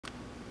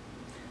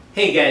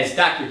Hey guys,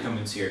 Dr.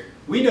 Cummins here.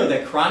 We know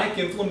that chronic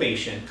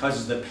inflammation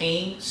causes the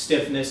pain,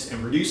 stiffness,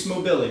 and reduced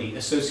mobility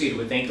associated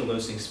with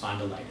ankylosing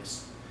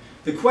spondylitis.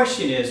 The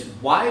question is,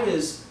 why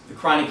does the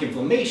chronic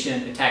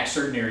inflammation attack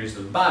certain areas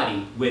of the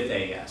body with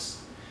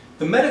AS?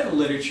 The medical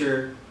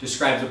literature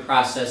describes a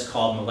process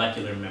called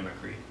molecular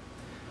mimicry.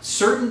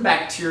 Certain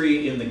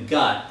bacteria in the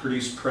gut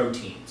produce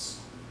proteins.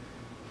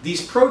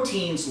 These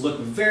proteins look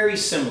very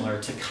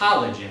similar to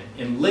collagen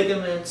in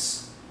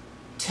ligaments,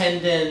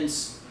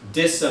 tendons,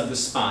 discs of the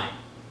spine.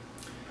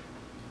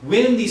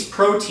 When these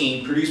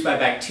proteins produced by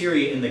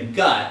bacteria in the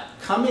gut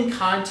come in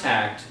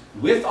contact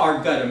with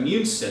our gut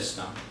immune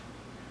system,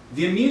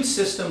 the immune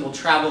system will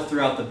travel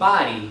throughout the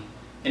body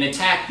and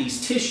attack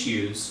these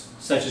tissues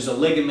such as the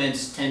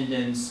ligaments,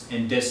 tendons,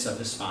 and discs of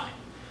the spine.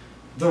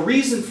 The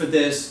reason for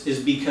this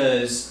is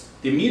because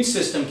the immune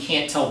system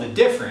can't tell the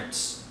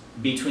difference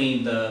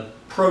between the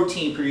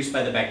protein produced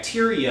by the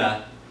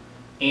bacteria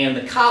and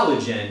the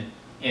collagen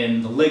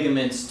in the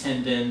ligaments,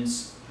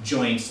 tendons,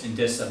 joints, and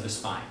discs of the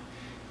spine.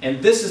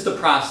 And this is the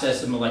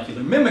process of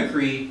molecular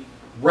mimicry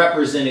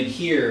represented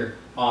here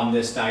on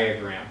this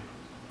diagram.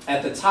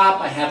 At the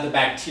top I have the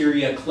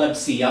bacteria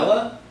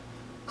Klebsiella.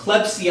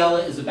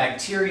 Klebsiella is a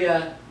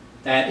bacteria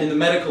that in the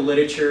medical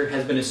literature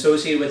has been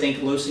associated with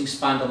ankylosing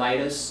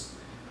spondylitis.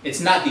 It's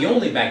not the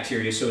only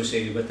bacteria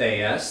associated with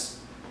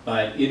AS,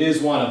 but it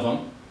is one of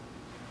them.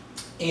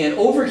 And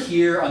over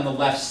here on the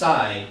left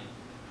side,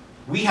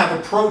 we have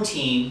a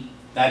protein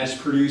that is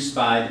produced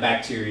by the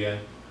bacteria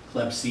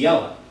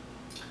Klebsiella.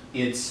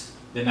 It's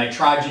the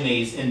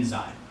nitrogenase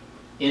enzyme.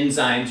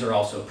 Enzymes are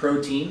also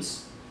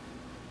proteins.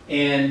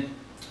 And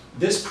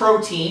this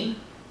protein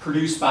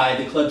produced by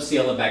the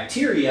Klebsiella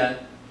bacteria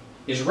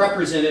is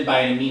represented by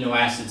an amino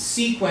acid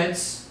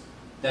sequence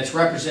that's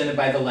represented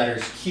by the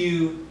letters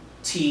Q,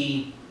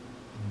 T,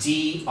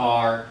 D,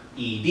 R,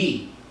 E,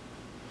 D.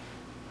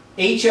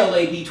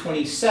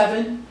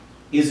 HLA-B27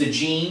 is a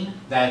gene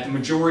that the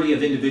majority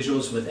of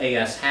individuals with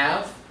AS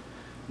have.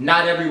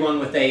 Not everyone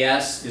with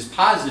AS is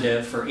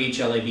positive for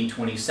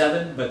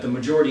HLA-B27, but the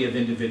majority of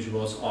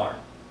individuals are.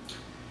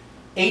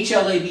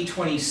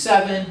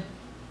 HLA-B27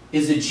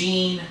 is a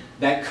gene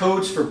that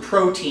codes for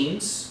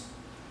proteins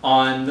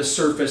on the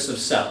surface of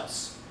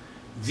cells.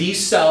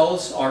 These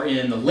cells are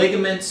in the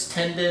ligaments,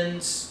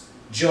 tendons,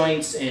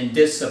 joints, and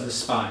discs of the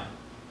spine.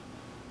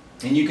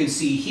 And you can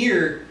see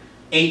here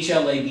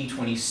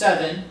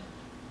HLA-B27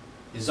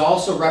 is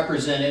also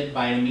represented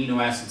by an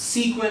amino acid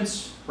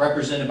sequence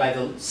represented by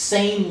the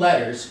same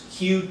letters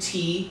Q,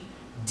 T,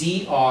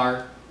 D,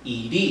 R,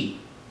 E, D.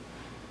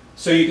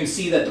 So you can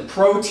see that the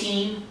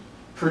protein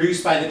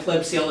produced by the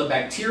Klebsiella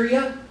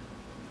bacteria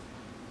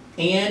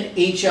and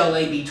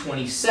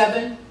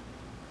HLA-B27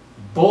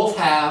 both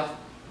have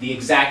the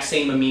exact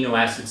same amino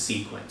acid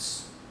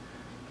sequence.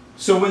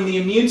 So when the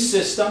immune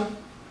system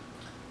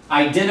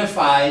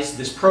identifies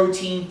this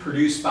protein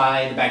produced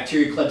by the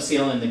bacteria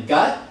Klebsiella in the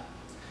gut,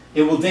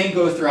 it will then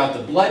go throughout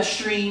the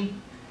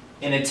bloodstream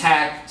and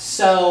attack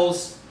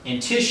cells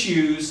and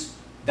tissues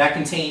that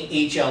contain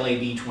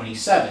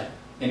HLA-B27.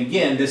 And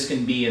again, this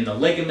can be in the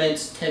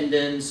ligaments,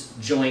 tendons,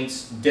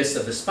 joints, discs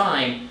of the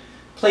spine,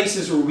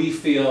 places where we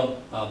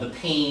feel the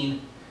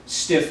pain,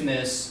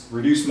 stiffness,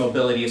 reduced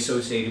mobility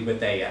associated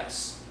with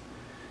AS.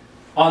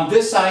 On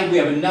this side, we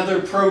have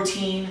another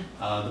protein,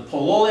 the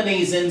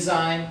pololinase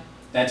enzyme,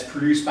 that's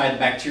produced by the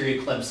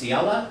bacteria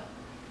Klebsiella,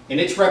 and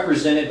it's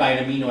represented by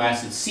an amino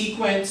acid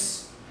sequence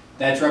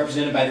that's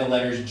represented by the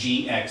letters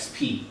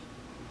GXP.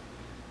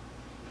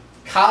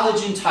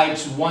 Collagen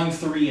types 1,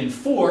 3, and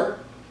 4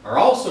 are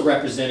also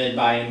represented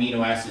by an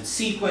amino acid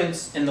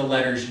sequence in the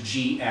letters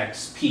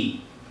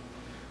GXP.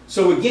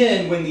 So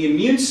again, when the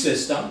immune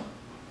system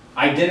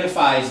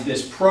identifies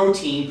this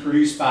protein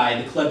produced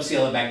by the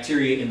Klebsiella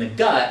bacteria in the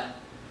gut,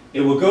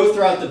 it will go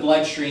throughout the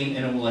bloodstream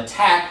and it will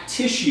attack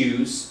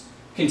tissues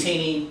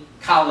containing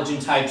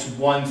collagen types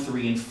 1,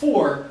 3, and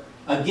 4,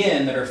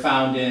 again, that are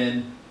found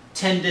in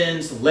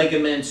tendons,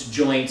 ligaments,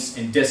 joints,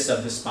 and discs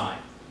of the spine.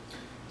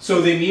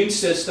 So the immune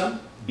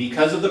system,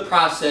 because of the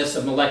process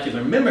of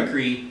molecular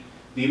mimicry,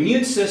 the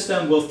immune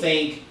system will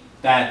think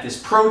that this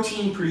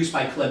protein produced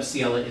by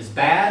Klebsiella is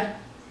bad,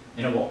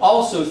 and it will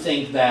also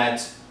think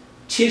that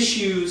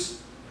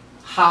tissues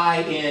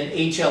high in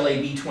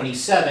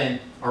HLA-B27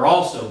 are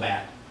also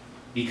bad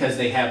because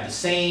they have the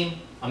same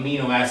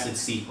amino acid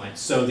sequence.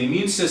 So the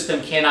immune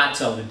system cannot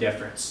tell the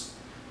difference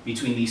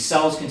between these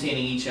cells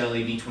containing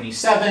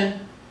HLA-B27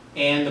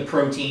 and the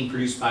protein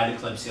produced by the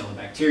Klebsiella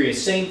bacteria.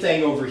 Same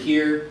thing over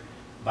here,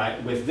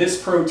 but with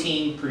this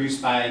protein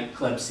produced by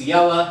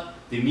Klebsiella,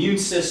 the immune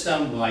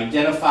system will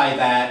identify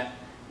that,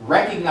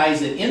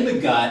 recognize it in the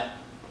gut,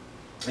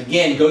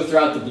 again, go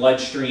throughout the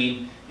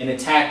bloodstream and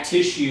attack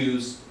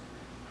tissues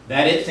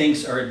that it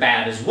thinks are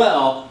bad as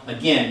well.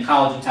 Again,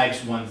 collagen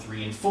types 1,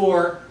 3, and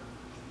 4,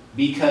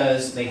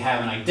 because they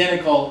have an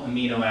identical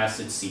amino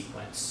acid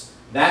sequence.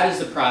 That is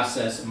the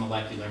process of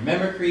molecular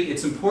mimicry.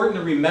 It's important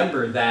to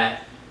remember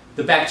that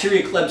the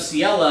bacteria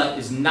Klebsiella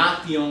is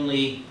not the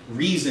only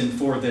reason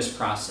for this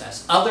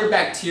process. Other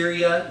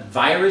bacteria,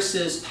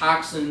 viruses,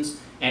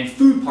 toxins, and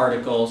food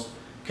particles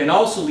can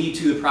also lead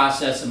to the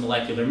process of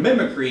molecular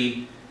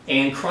mimicry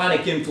and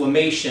chronic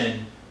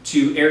inflammation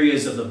to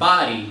areas of the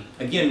body,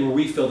 again, where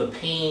we feel the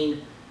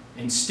pain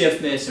and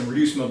stiffness and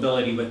reduced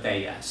mobility with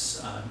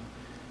AS.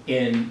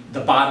 In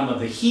the bottom of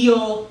the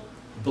heel,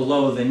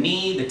 below the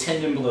knee, the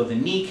tendon below the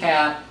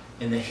kneecap,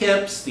 in the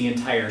hips, the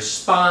entire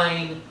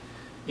spine,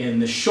 in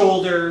the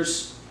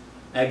shoulders,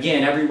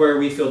 again, everywhere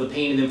we feel the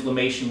pain and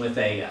inflammation with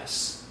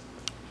AS.